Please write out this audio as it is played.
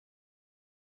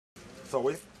So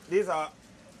these are,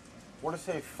 what do you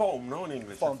say, foam, no, in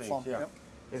English, Foam, I think. foam, Yeah. yep.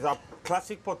 It's a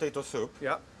classic potato soup.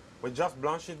 Yeah. We just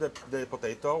blanched the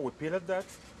potato, we peeled that.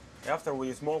 After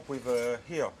we smoke with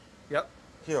here. Yep.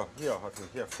 Here, I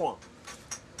think, here, foam.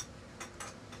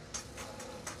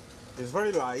 It's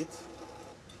very light.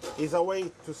 It's a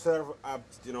way to serve up,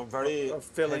 you know, very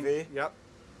filling. heavy. Yep.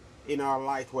 In a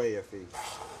light way, I think.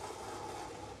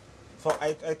 So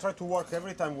I try to work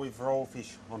every time with raw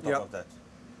fish on top of that.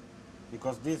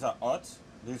 Because these are hot,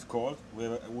 this is cold.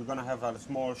 We're gonna have a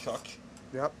small shock.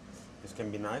 Yep. This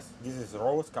can be nice. This is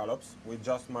raw scallops. We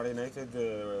just marinated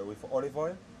with olive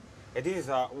oil. And this is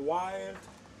a wild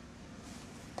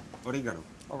oregano.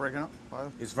 Oregano.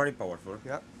 Wild. It's very powerful.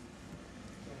 Yep.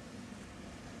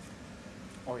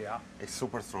 Oh yeah. It's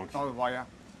super strong. Oh well, yeah.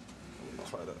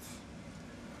 Try that.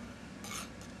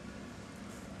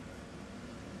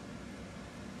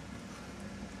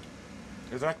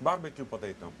 It's like barbecue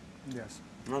potato. Yes.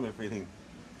 Another feeling.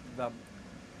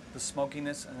 The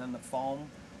smokiness and then the foam.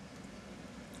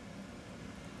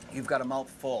 You've got a mouth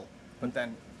full, but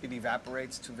then it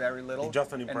evaporates to very little. It's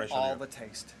just an impression. And all the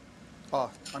taste. Oh,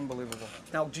 unbelievable.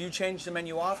 Now, do you change the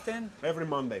menu often? Every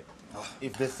Monday.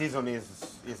 If the season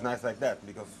is nice like that,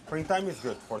 because springtime is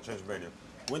good for change menu.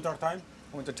 Wintertime?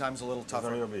 Wintertime's a little It's a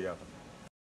tougher. little bit, yeah.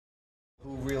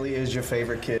 Who really is your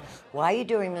favorite kid? Why are you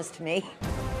doing this to me?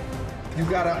 You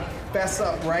gotta fess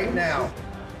up right now.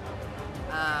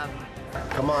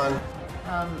 Come on.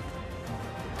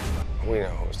 We know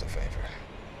who's the favorite.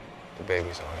 The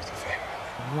baby's always the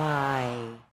favorite. Why?